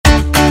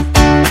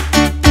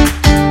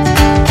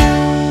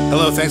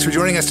Thanks for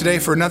joining us today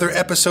for another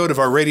episode of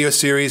our radio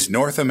series,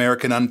 North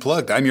American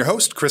Unplugged. I'm your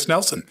host, Chris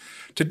Nelson.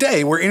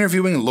 Today, we're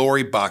interviewing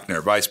Lori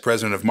Bochner, Vice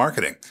President of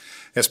Marketing.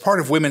 As part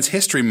of Women's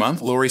History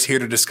Month, Lori's here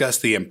to discuss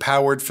the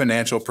Empowered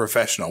Financial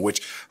Professional,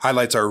 which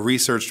highlights our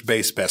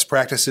research-based best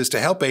practices to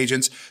help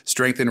agents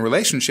strengthen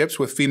relationships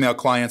with female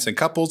clients and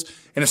couples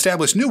and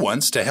establish new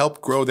ones to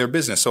help grow their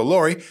business. So,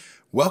 Lori,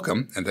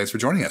 welcome, and thanks for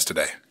joining us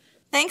today.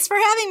 Thanks for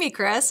having me,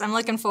 Chris. I'm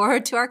looking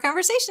forward to our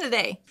conversation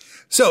today.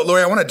 So,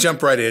 Lori, I want to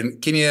jump right in.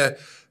 Can you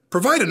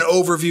provide an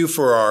overview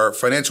for our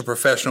financial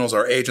professionals,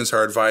 our agents,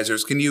 our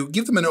advisors? Can you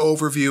give them an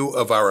overview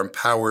of our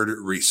empowered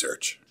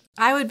research?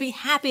 I would be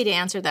happy to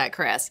answer that,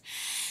 Chris.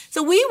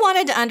 So we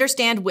wanted to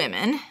understand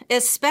women,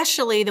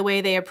 especially the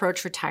way they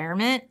approach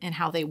retirement and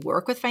how they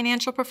work with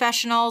financial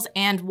professionals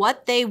and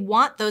what they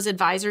want those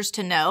advisors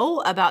to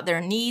know about their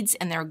needs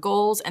and their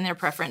goals and their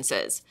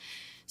preferences.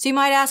 So you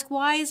might ask,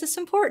 why is this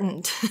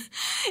important?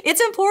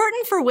 It's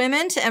important for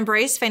women to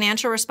embrace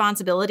financial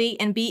responsibility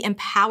and be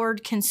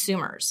empowered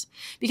consumers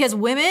because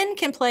women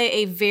can play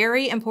a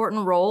very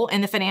important role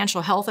in the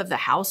financial health of the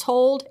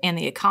household and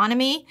the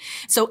economy.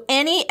 So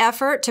any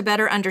effort to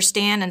better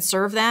understand and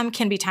serve them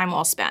can be time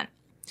well spent.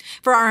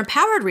 For our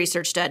Empowered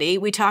research study,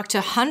 we talked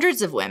to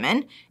hundreds of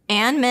women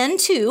and men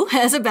too,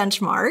 as a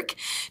benchmark,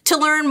 to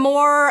learn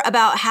more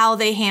about how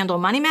they handle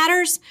money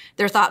matters,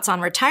 their thoughts on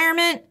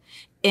retirement,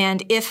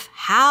 and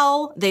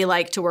how they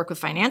like to work with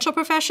financial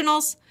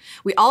professionals.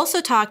 We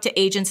also talk to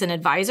agents and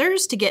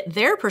advisors to get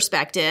their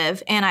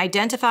perspective and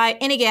identify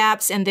any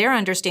gaps in their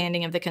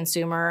understanding of the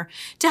consumer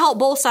to help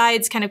both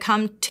sides kind of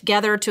come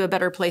together to a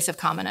better place of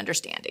common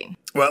understanding.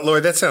 Well, Lori,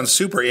 that sounds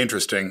super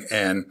interesting,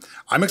 and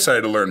I'm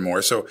excited to learn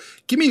more. So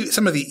give me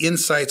some of the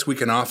insights we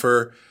can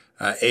offer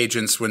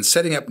agents when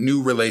setting up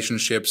new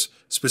relationships,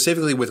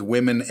 specifically with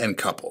women and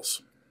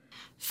couples.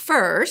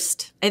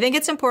 First, I think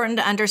it's important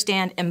to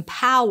understand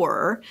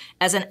EMPOWER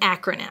as an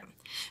acronym.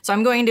 So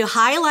I'm going to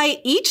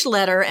highlight each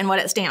letter and what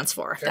it stands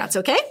for, if that's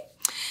okay.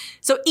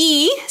 So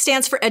E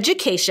stands for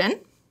education,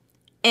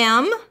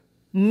 M,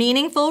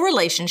 meaningful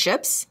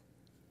relationships,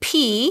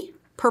 P,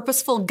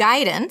 purposeful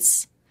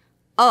guidance,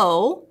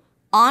 O,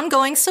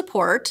 ongoing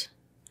support,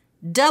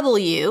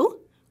 W,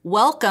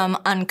 welcome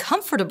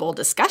uncomfortable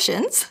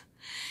discussions,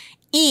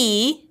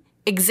 E,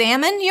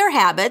 examine your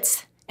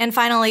habits, and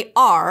finally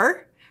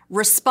R,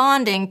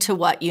 responding to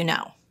what you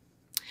know.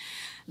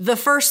 The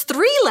first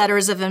three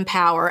letters of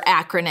EMPOWER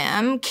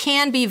acronym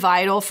can be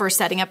vital for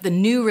setting up the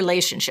new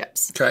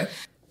relationships. Okay.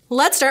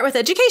 Let's start with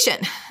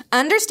education.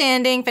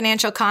 Understanding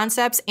financial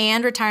concepts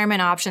and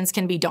retirement options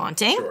can be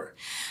daunting. Sure.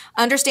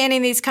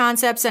 Understanding these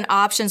concepts and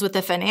options with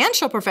a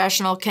financial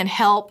professional can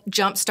help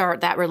jumpstart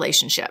that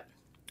relationship.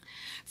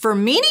 For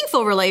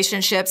meaningful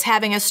relationships,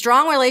 having a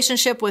strong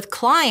relationship with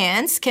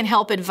clients can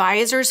help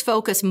advisors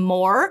focus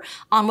more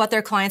on what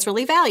their clients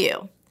really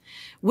value.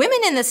 Women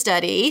in the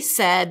study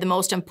said the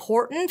most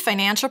important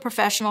financial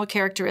professional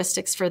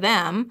characteristics for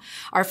them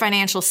are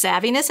financial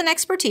savviness and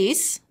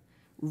expertise,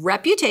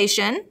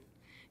 reputation,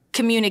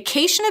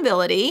 communication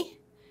ability,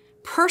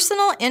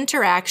 personal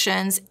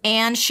interactions,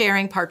 and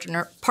sharing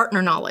partner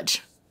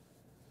knowledge.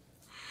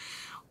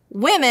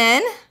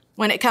 Women,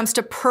 when it comes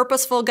to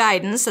purposeful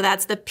guidance, so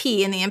that's the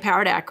P in the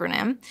Empowered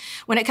acronym,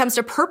 when it comes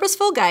to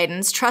purposeful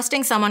guidance,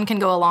 trusting someone can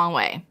go a long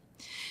way.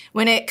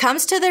 When it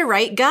comes to the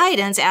right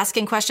guidance,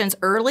 asking questions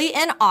early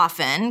and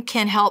often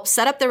can help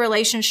set up the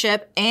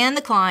relationship and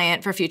the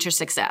client for future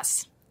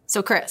success.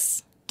 So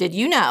Chris, did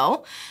you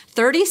know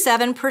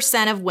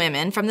 37% of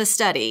women from the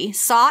study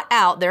sought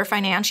out their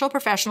financial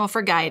professional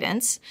for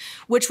guidance,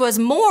 which was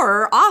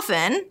more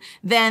often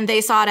than they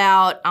sought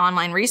out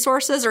online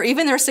resources or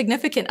even their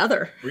significant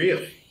other?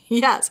 Really?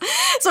 Yes.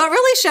 So it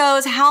really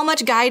shows how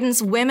much guidance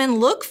women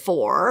look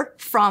for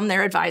from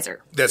their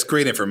advisor. That's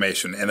great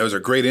information, and those are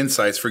great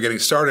insights for getting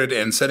started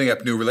and setting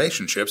up new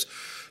relationships.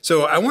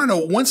 So I want to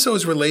know, once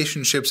those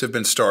relationships have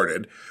been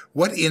started,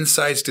 what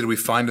insights did we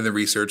find in the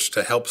research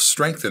to help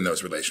strengthen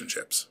those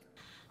relationships?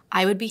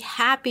 I would be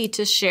happy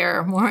to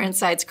share more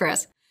insights,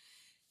 Chris.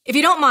 If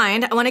you don't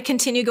mind, I want to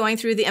continue going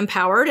through the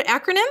Empowered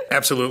acronym.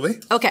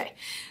 Absolutely. Okay.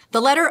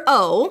 The letter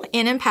O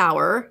in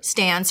EMPOWER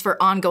stands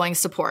for ongoing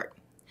support.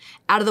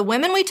 Out of the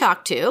women we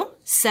talked to,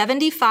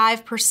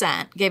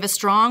 75% gave a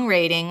strong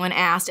rating when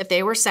asked if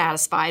they were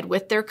satisfied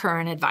with their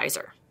current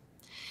advisor.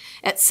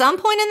 At some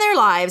point in their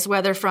lives,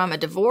 whether from a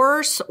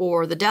divorce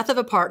or the death of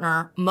a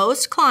partner,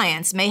 most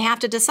clients may have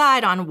to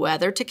decide on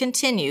whether to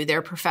continue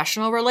their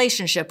professional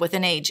relationship with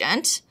an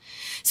agent.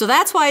 So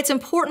that's why it's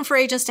important for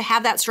agents to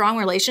have that strong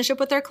relationship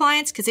with their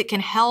clients, because it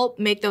can help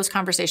make those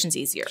conversations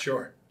easier.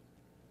 Sure.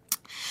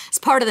 As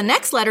part of the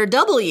next letter,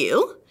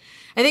 W,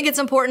 I think it's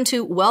important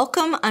to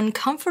welcome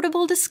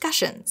uncomfortable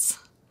discussions.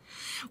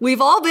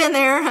 We've all been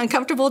there.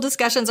 Uncomfortable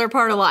discussions are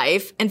part of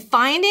life. And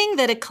finding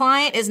that a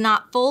client is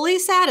not fully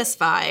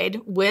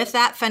satisfied with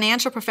that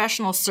financial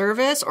professional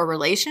service or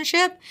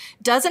relationship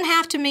doesn't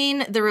have to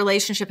mean the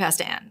relationship has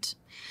to end.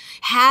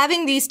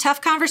 Having these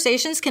tough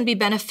conversations can be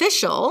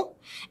beneficial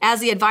as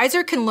the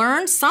advisor can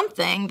learn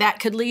something that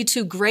could lead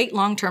to great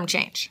long-term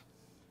change.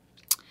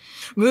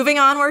 Moving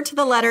onward to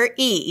the letter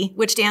E,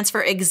 which stands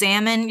for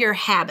examine your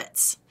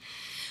habits.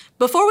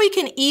 Before we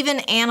can even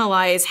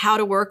analyze how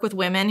to work with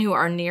women who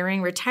are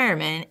nearing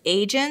retirement,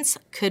 agents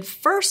could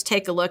first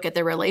take a look at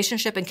their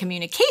relationship and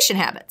communication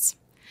habits.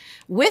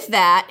 With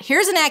that,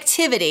 here's an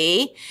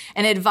activity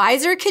an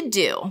advisor could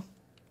do.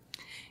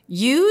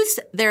 Use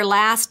their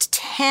last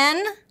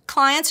 10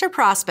 clients or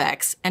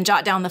prospects and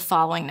jot down the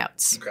following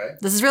notes. Okay.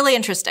 This is really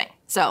interesting.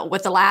 So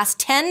with the last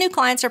 10 new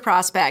clients or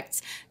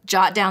prospects,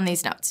 jot down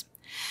these notes.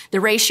 The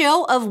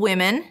ratio of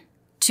women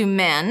to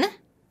men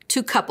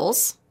to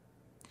couples.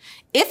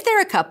 If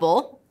they're a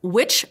couple,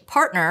 which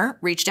partner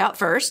reached out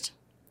first?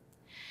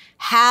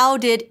 How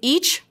did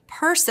each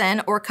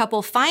person or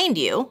couple find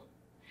you?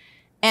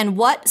 And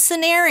what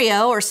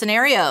scenario or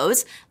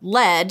scenarios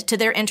led to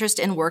their interest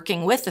in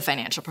working with the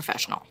financial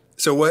professional?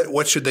 So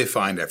what should they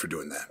find after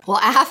doing that? Well,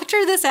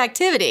 after this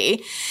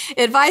activity,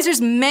 advisors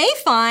may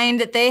find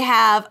that they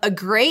have a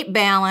great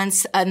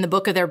balance in the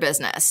book of their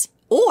business,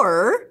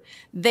 or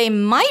they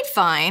might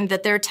find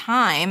that their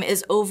time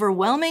is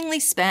overwhelmingly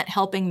spent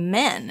helping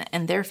men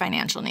and their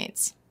financial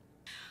needs.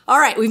 All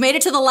right, we've made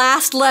it to the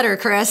last letter,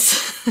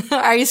 Chris.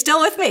 Are you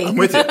still with me? I'm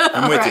with you.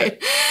 I'm with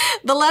you.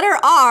 The letter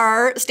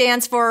R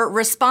stands for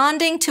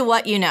responding to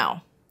what you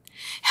know.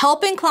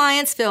 Helping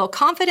clients feel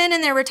confident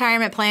in their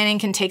retirement planning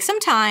can take some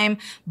time,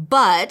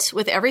 but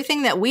with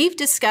everything that we've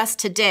discussed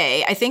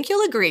today, I think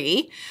you'll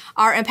agree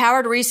our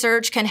empowered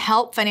research can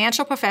help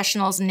financial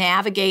professionals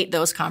navigate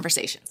those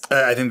conversations.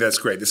 I think that's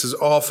great. This is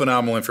all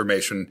phenomenal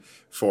information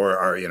for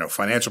our,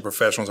 financial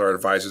professionals, our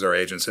advisors, our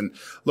agents. And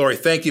Lori,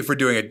 thank you for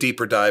doing a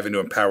deeper dive into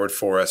Empowered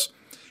for us.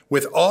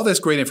 With all this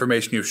great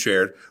information you've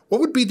shared, what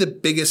would be the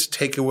biggest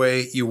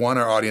takeaway you want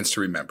our audience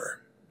to remember?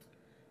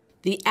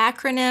 The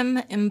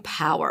acronym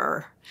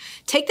EMPOWER.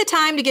 Take the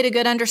time to get a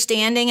good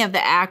understanding of the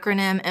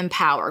acronym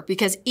EMPOWER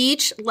because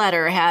each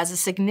letter has a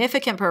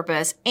significant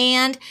purpose,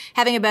 and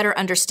having a better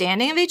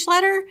understanding of each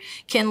letter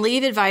can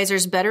leave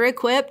advisors better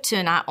equipped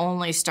to not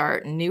only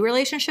start new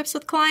relationships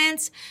with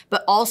clients,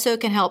 but also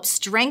can help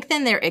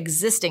strengthen their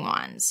existing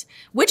ones,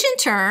 which in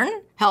turn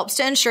helps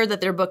to ensure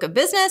that their book of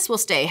business will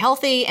stay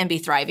healthy and be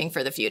thriving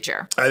for the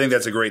future. I think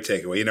that's a great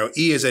takeaway.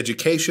 E is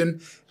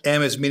education,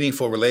 M is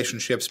meaningful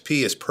relationships,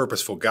 P is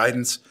purposeful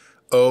guidance,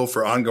 O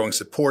for ongoing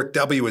support,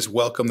 W is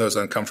welcome those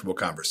uncomfortable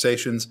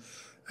conversations,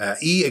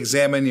 E,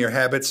 examine your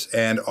habits,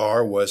 and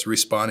R was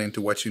responding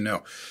to what you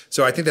know.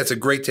 So I think that's a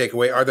great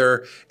takeaway. Are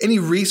there any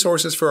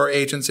resources for our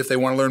agents if they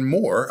want to learn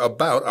more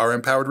about our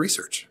empowered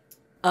research?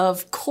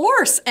 Of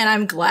course, and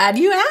I'm glad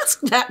you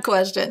asked that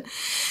question.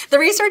 The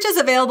research is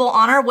available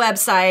on our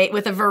website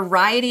with a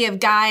variety of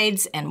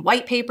guides and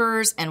white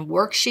papers and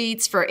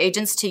worksheets for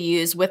agents to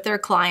use with their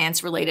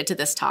clients related to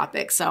this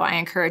topic. So I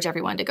encourage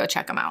everyone to go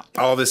check them out.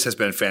 All this has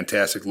been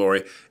fantastic,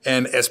 Lori.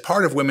 And as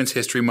part of Women's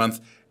History Month,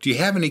 do you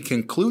have any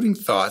concluding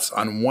thoughts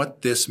on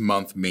what this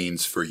month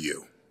means for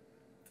you?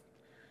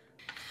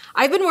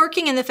 I've been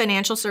working in the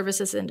financial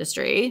services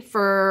industry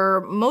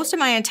for most of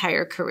my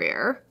entire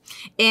career.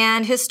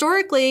 And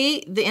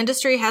historically, the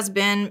industry has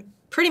been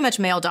pretty much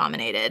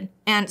male-dominated.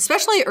 And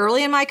especially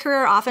early in my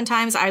career,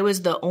 oftentimes I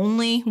was the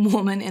only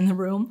woman in the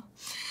room.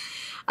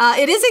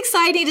 It is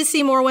exciting to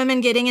see more women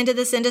getting into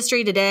this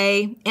industry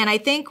today. And I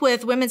think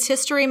with Women's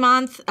History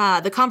Month,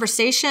 the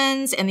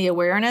conversations and the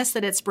awareness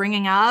that it's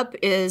bringing up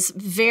is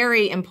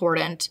very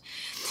important.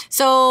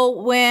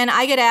 So when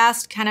I get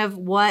asked kind of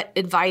what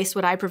advice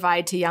would I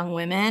provide to young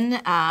women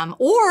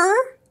or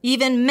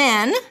even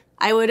men,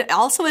 I would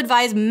also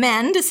advise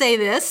men to say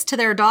this to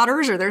their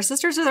daughters or their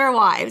sisters or their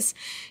wives.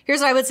 Here's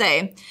what I would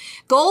say.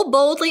 Go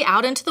boldly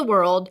out into the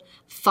world,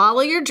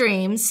 follow your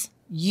dreams.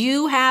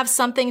 You have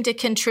something to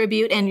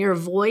contribute and your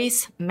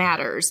voice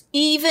matters.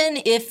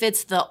 Even if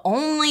it's the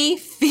only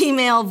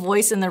female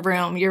voice in the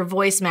room, your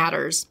voice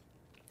matters.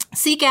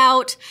 Seek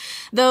out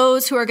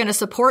those who are going to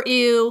support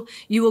you.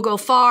 You will go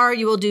far.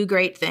 You will do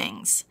great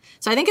things.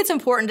 So I think it's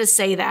important to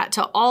say that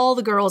to all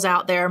the girls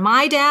out there.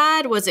 My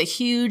dad was a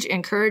huge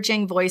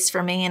encouraging voice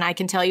for me, and I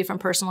can tell you from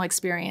personal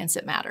experience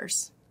it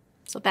matters.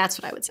 So that's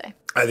what I would say.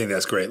 I think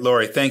that's great.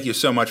 Lori, thank you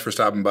so much for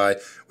stopping by.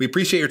 We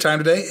appreciate your time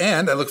today,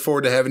 and I look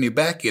forward to having you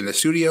back in the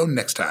studio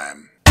next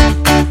time.